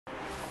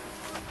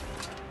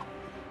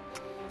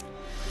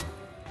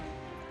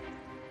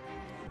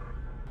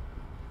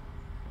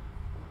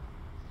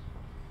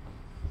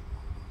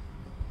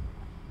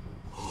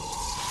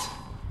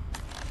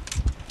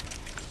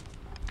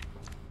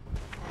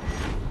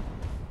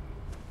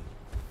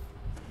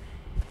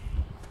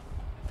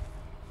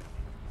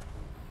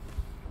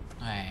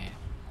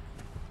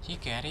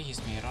carry his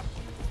mirror?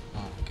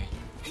 Oh, okay.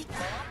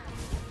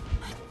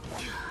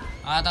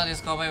 I thought this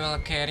cowboy will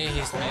carry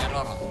his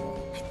mirror.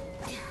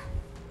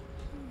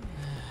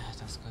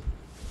 That's good.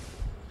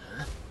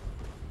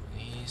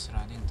 He's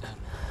running there.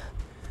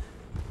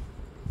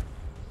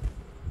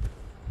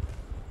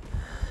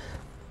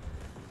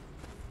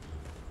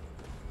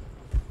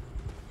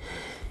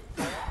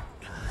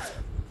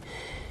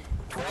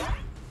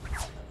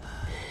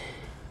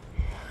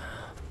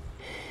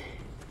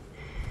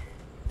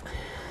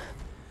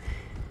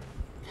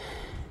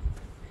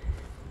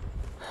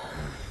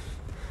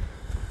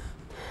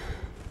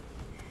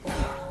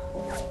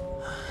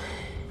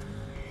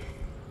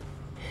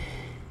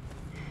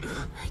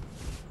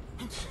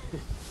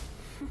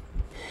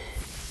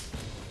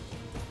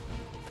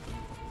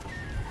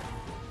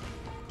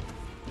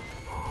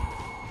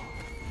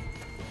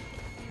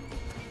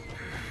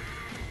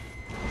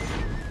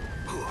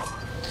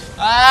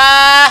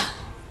 Ah!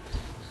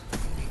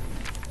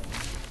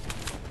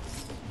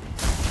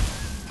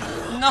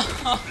 No!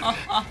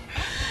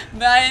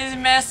 That is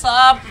messed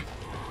up.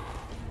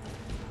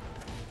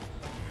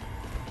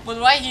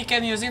 But why he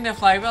can using the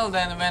flywheel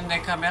then when the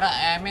camera?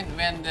 I mean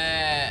when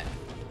the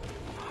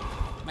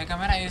my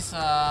camera is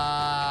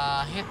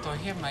hit to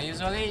him.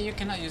 Usually you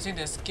cannot using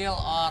the skill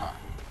or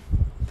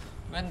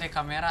when the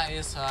camera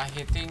is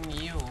hitting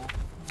you.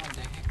 What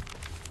the heck?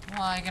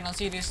 Why I cannot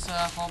see this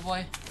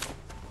cowboy?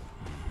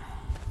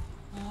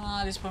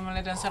 This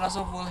permanent dancer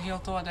also full heal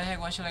too. What the heck?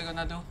 What should I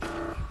gonna do?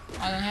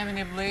 I don't have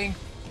any blink.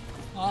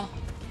 Oh,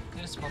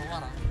 there's for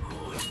water.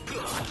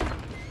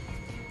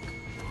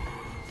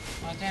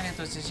 I think I need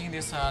to changing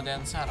this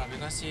dancer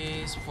because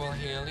she is full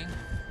healing.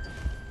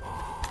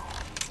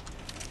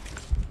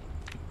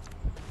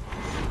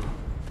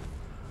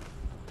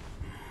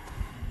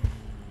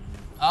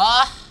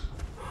 Ah!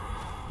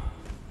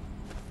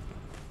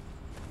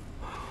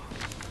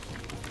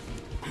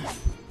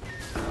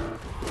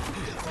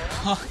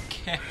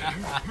 Okay.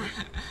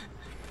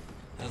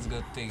 That's a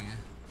good thing.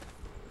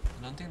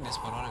 I don't think this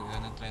Parora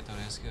gonna try to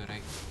rescue,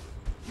 right?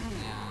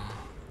 Yeah.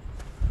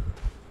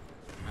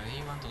 But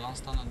he want to long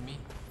stun on me?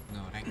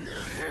 No, right?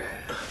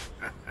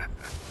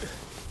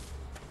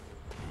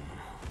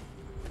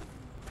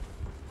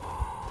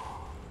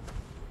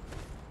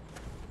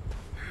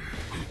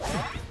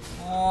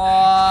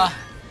 Oh.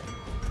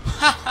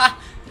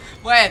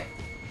 Wait!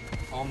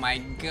 Oh my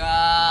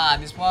god,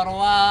 this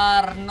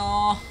forward,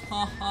 no!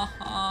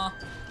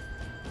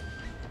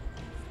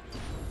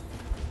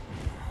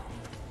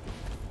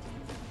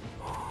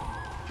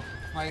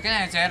 Why can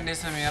I share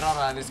this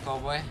mirror this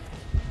cowboy?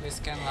 Please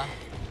can lah.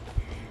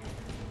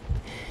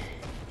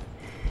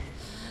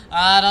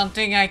 I don't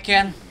think I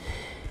can.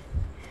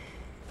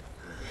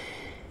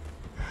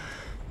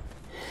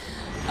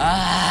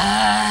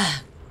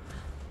 Ah!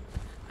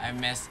 I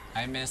miss.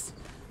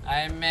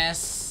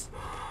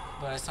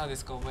 But I saw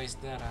this cowboy is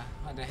there.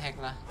 What the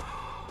heck lah?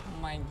 Oh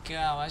my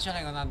god, what should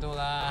I gonna do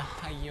lah?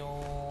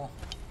 Ayo.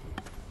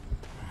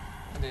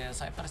 The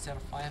Cypher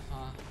survive.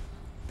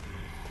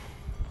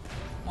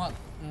 What?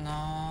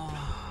 No.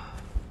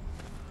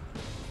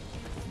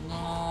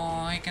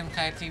 No, he can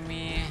kiting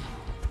me.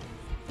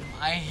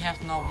 I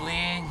have no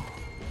blink.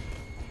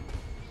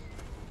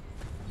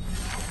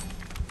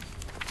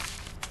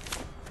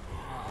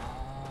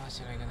 What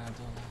should I gonna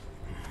do lah?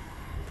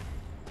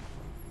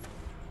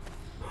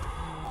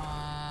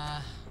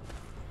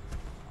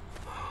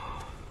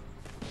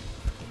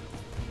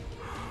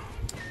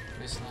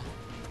 Please lah.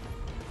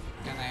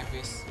 Can I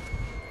please?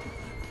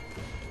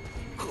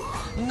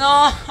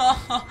 No!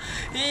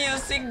 He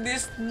using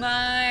this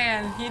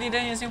knife. He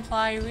didn't using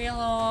flywheel.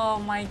 Oh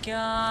my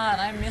god.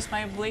 I missed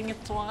my blink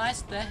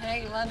twice. The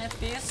heck, run at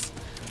this.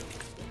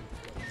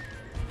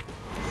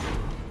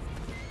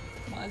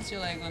 What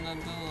should I gonna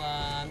do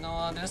lah?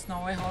 No, there's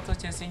no way how to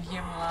chasing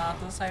him lah.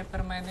 To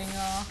cyber mining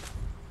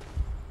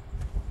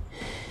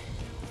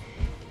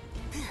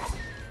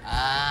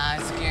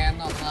it's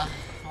cannot lah.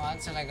 What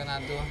should I gonna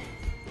do?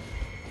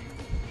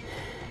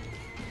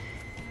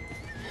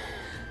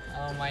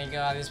 Oh my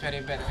god, it's very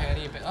bad,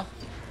 Oh.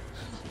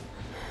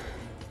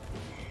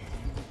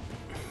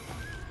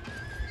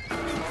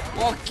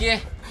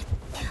 Okay.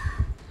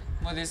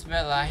 But this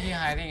bad lah, he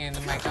hiding in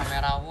my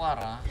camera war.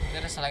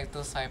 There is like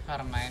 2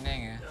 cypher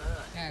mining. I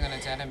think I'm gonna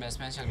tell them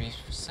basement shall be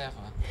safe.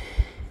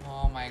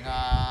 Oh my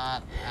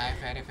god, I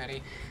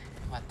very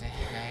what the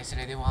heck guys,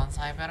 ready one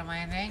cypher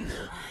mining?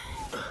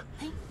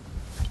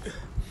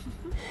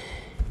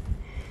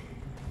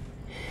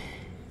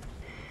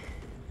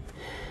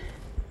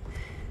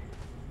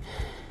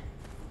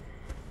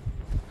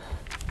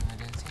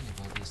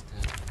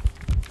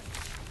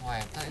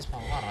 Wait, that is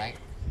power, right?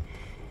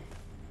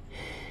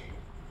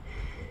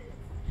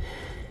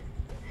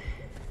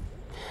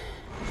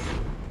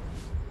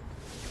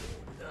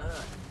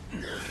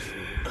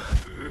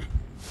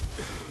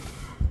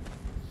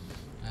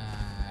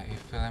 If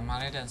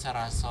Philomali and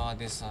Sarah saw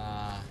this,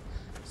 oh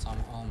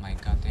my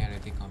god, they are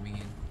already coming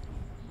in.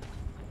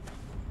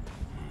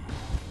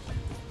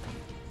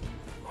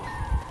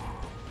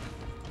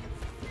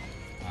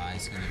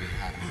 It's gonna be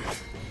hard.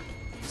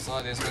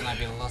 so this gonna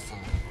be lost.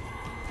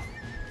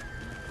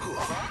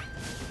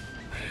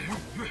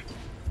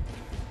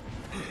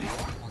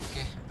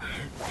 Okay.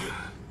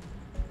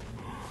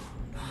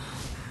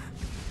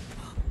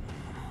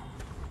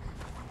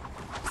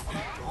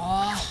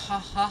 Oh, ha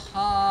ha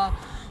ha.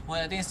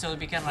 Well, I think still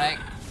we can, right?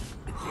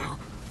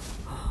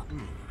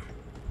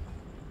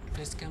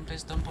 Please come,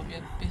 please don't pop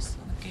yet, please.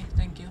 Okay,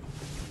 thank you.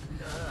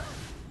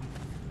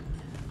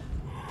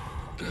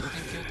 Okay,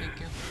 thank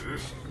you.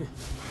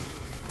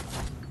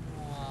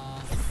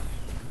 Wow.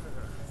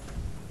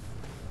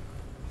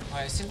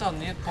 Wait, still don't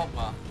need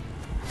pop.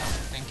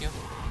 Thank you.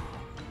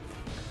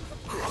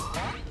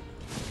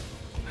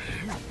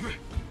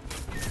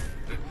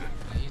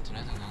 He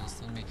tried to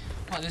understand me.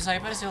 What, this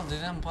hyper still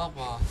didn't pop.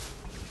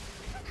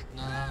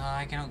 No,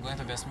 I cannot go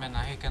into basement.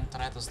 He can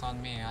try to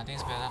stun me. I think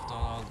it's better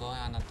to go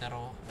another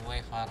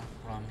way far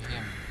from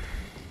him.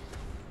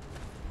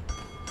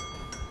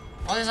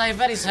 Oh, this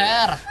hyper is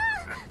here!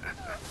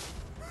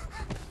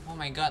 Oh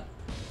my god.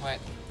 Wait.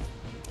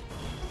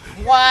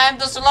 Why I'm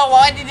too slow?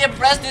 Why did you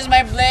press this?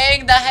 My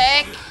blink? The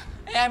heck?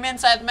 Hey, I'm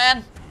inside,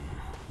 man.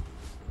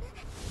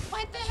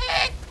 What the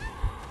heck?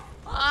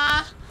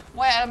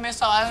 Wait, I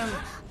messed up.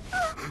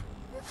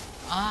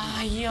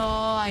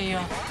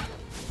 Ayo.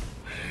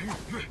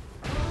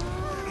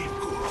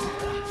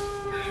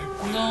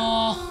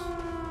 No.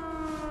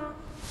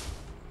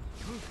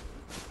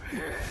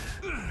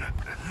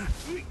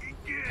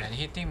 And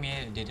hitting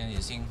me didn't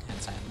using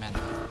inside, man.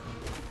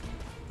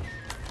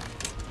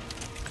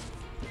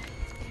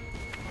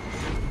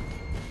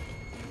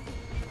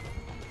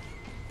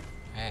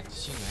 Hey, did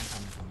she go in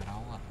from the camera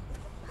or?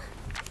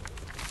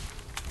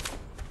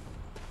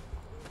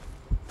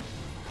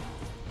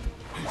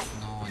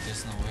 No,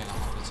 there's no way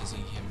I'm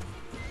chasing him.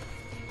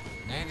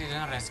 They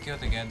didn't rescue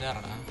together.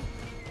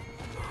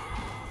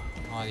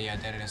 Oh yeah,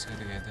 they rescue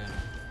together.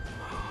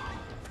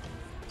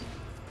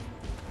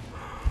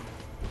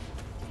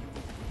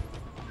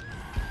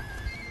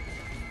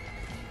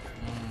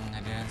 I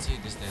didn't see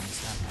this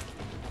dancer.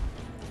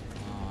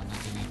 Oh,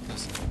 nothing like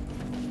this.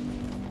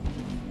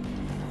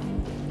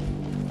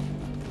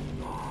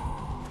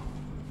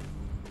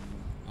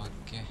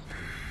 Okay,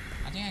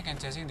 I think I can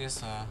chasing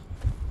this.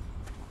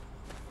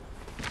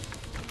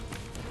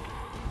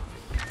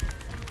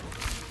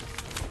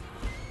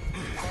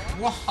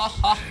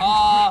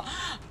 Wahahaha!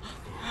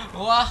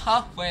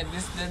 Wow, wait,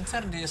 this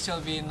dancer this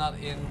should be not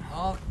in.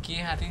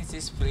 Okay, I think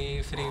this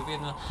free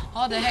win.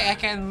 How the heck I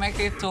can make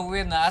it to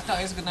win? I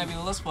thought it's gonna be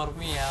loss for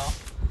me.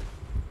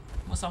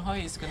 But somehow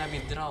it's gonna be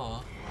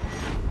draw.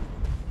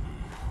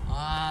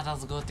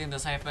 That's good thing the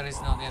cypher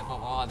is not yet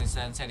pop. Oh, this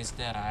dancer is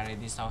there. I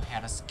already saw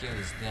her skill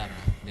is there.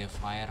 The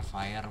fire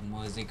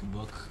music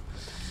book.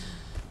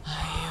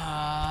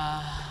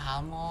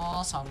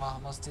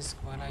 Almost this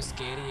kind of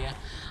scary.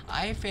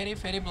 I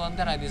very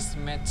blunder at this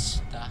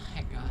match. The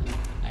heck?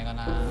 I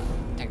gonna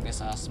take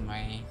this as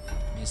my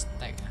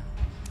mistake.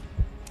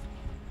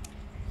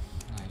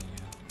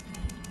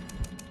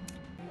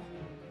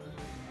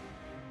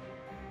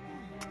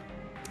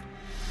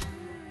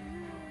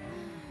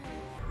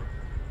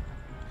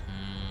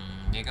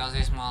 Because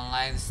it's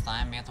moonlight, it's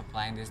time me to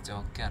playing this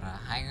Joker.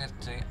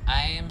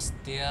 I am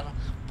still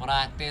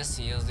practice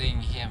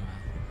using him.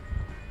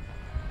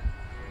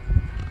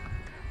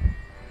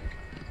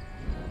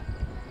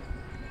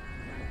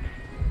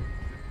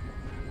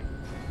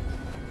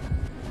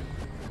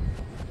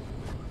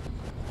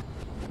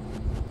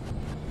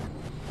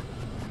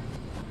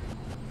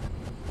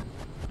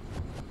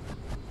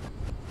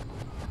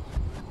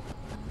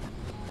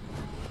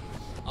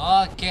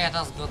 Okay,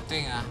 that's good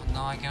thing.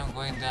 No, I cannot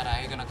go in there.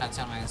 I'm gonna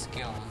cancel my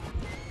skill.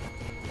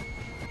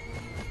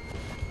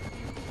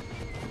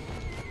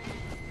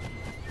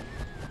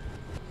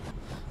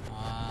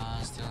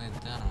 Still in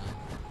there.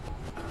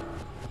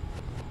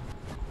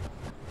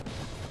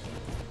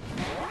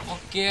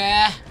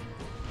 Okay.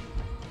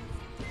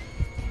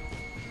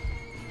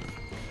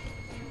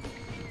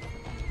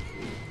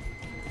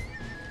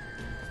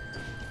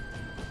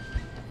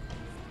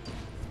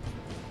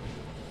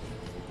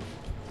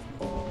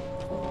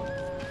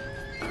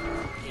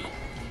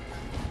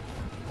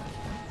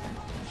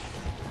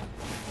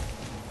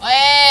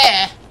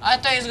 I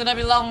thought it's gonna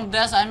be long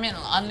dash, I mean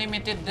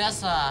unlimited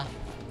dash.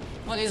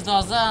 What is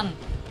doesn't?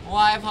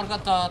 Why I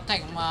forgot to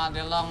take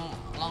the long.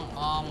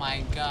 Oh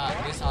my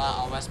god, this is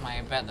always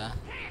my bad.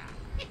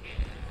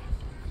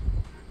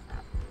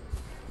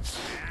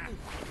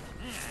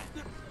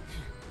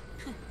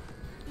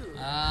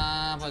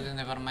 But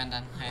never mind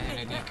then. I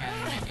already can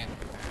make it.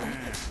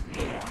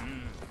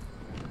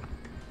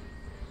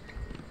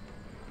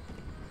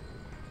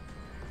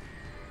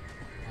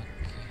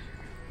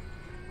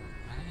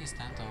 It's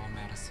time to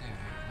Mercy.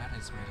 Where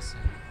is Mercy?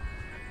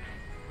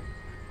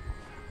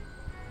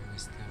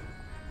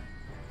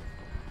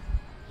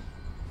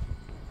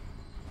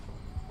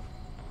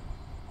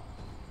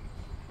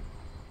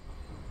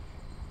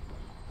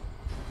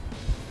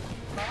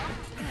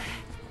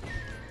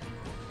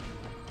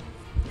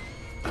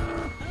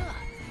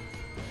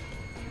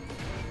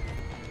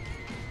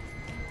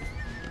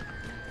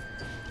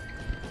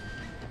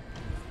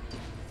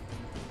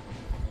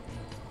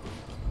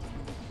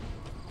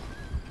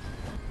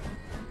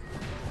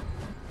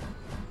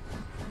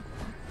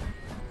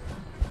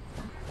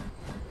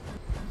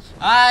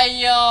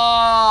 Ayo,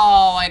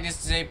 why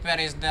this Japer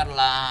is there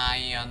lah?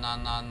 Ayo,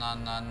 no.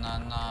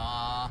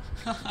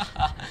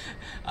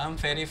 I'm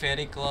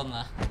very clone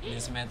lah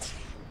this match.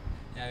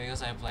 Yeah,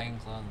 because I'm playing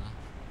clone lah.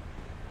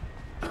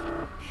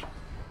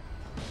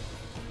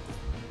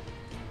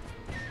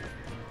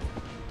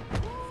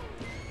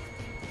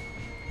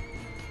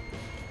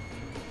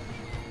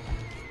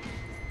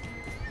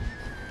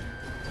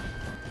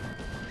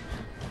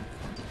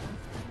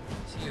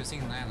 She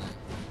using 9 lah.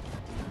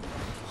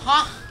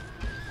 Huh?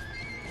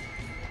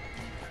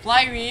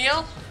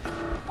 Flywheel?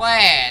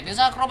 Wait, this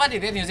acrobat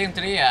didn't using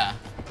 3 ya?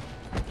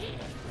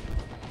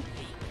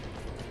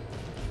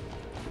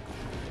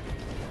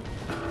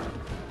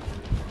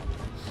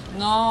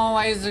 No,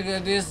 why is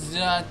this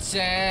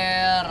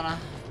chair?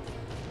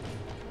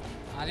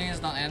 I think it's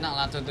not enak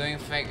lah to doing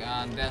fake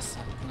desk.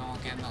 No,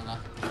 cannot lah.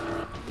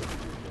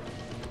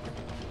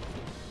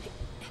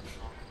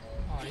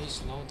 Oh,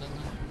 he's low then.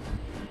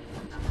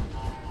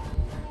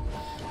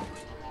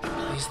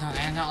 It's not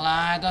enak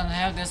lah. I don't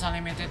have this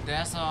unlimited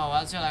desk, so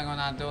what should I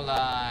gonna do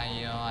lah?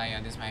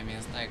 Ayo, this is my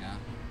mistake.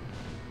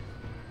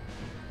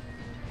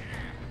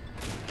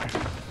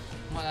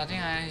 But I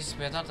think it's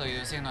better to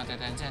using not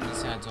attention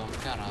this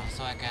Joker,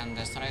 so I can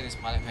destroy this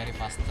pallet very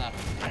faster.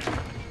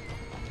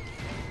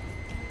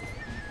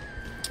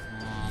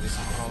 Oh, this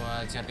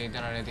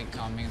cheerleader already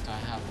coming to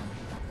help.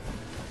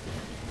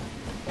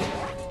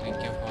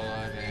 Thank you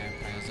for the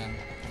present.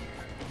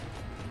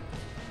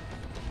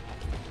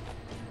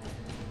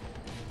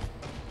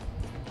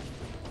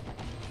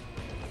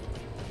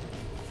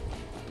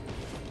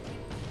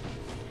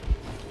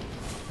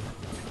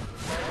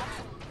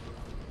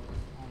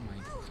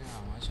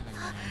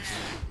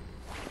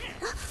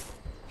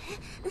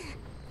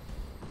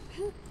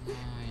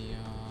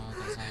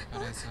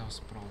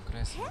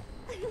 Progress.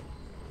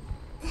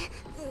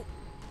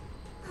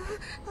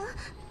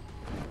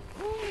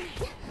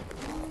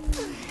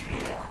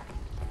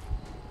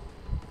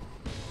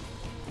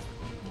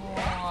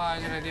 Oh,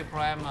 I already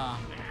primer.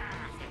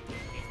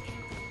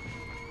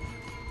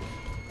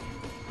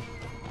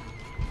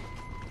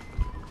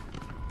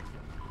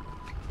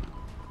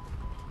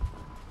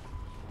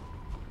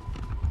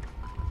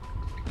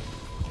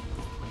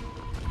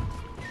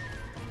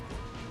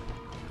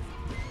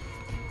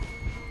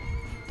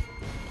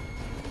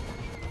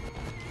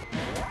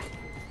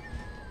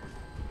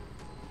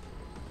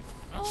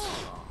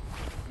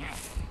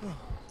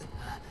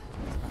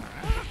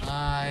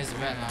 It's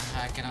bad,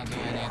 I cannot do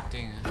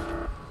anything.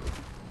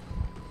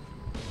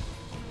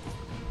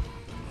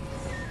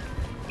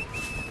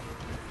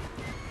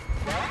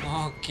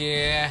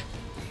 Okay.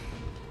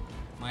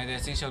 My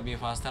dashing should be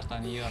faster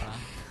than yours.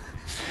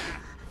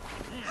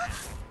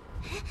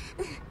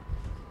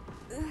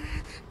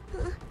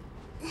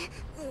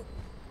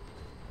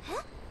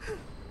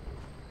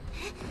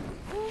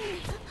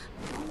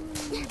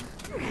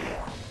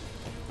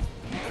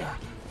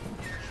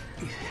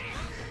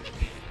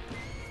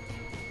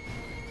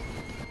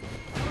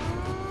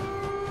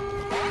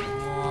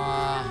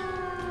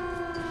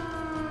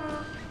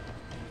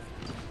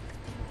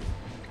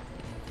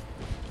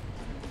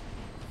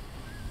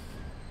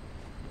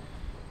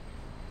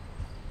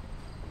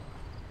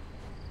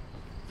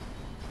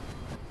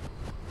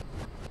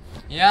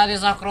 Yeah,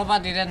 this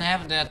acrobat didn't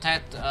have the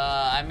tight.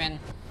 I mean,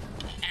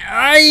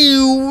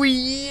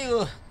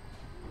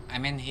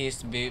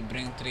 he's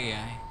bring 3.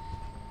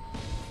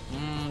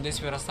 This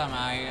first time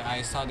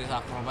I saw this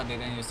acrobat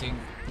didn't using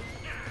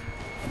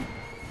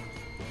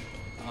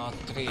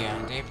 3.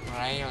 They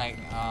play like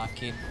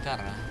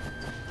guitar.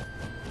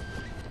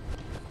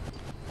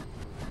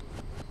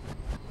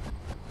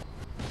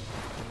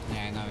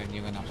 Yeah, I know it.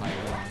 You're gonna play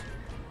well.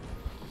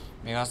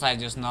 Because I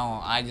just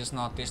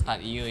noticed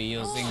that you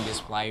using this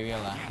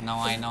flywheel. Now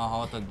I know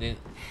how to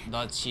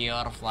dodge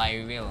your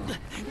flywheel.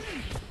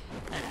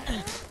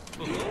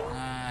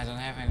 I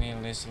don't have any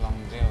list long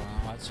deal.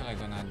 What should I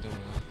gonna do?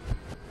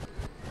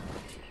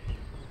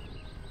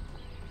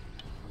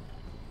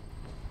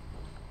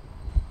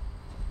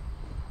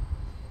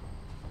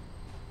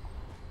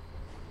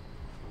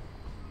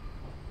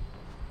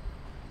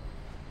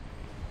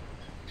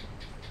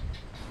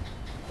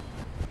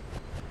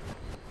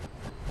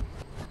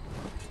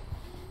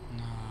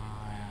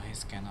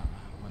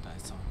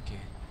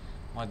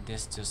 But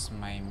this just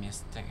my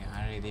mistake.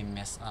 I really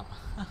messed up.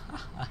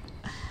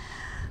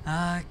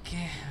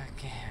 Okay.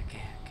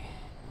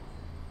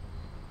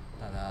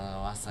 That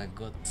was a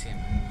good team.